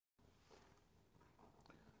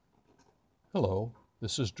Hello,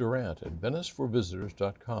 this is Durant at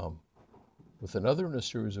VeniceForVisitors.com with another in a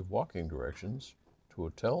series of walking directions to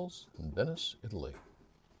hotels in Venice, Italy.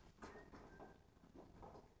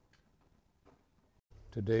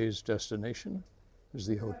 Today's destination is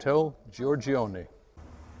the Hotel Giorgione.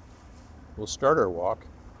 We'll start our walk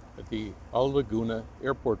at the Alilaguna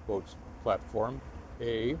Airport Boat Platform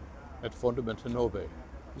A at Fondamente Nove.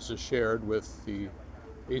 This is shared with the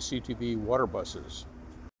ACTV water buses.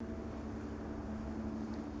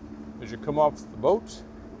 As you come off the boat,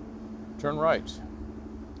 turn right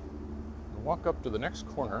and walk up to the next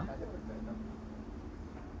corner,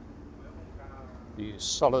 the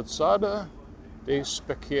Salizzada dei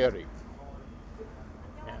Specchieri,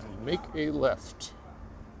 and make a left.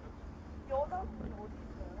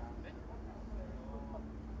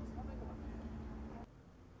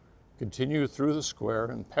 Continue through the square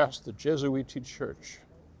and past the Jesuit church.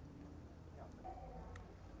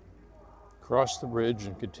 Cross the bridge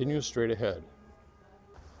and continue straight ahead.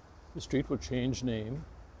 The street will change name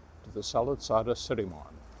to the Salizzada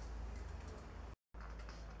Cerimon.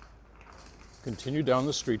 Continue down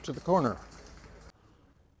the street to the corner.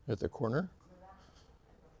 At the corner,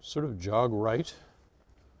 sort of jog right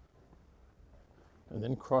and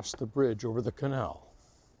then cross the bridge over the canal.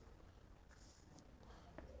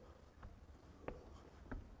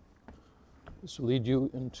 This will lead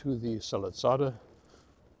you into the Salizzada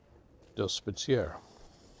del Specchiere.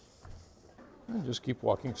 And just keep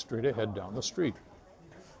walking straight ahead down the street.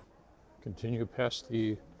 Continue past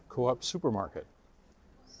the Co-op supermarket.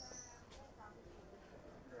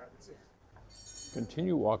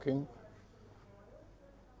 Continue walking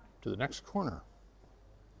to the next corner.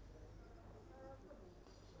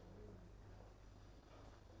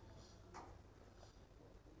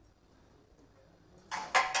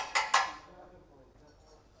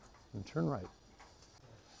 And turn right.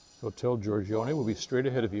 Hotel Giorgione will be straight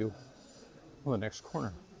ahead of you on the next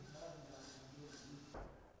corner.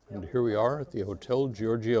 And here we are at the Hotel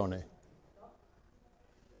Giorgione.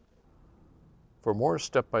 For more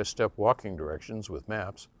step-by-step walking directions with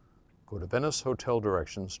maps, go to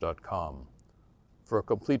VeniceHotelDirections.com. For a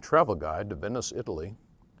complete travel guide to Venice, Italy,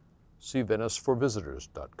 see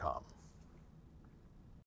VeniceForVisitors.com.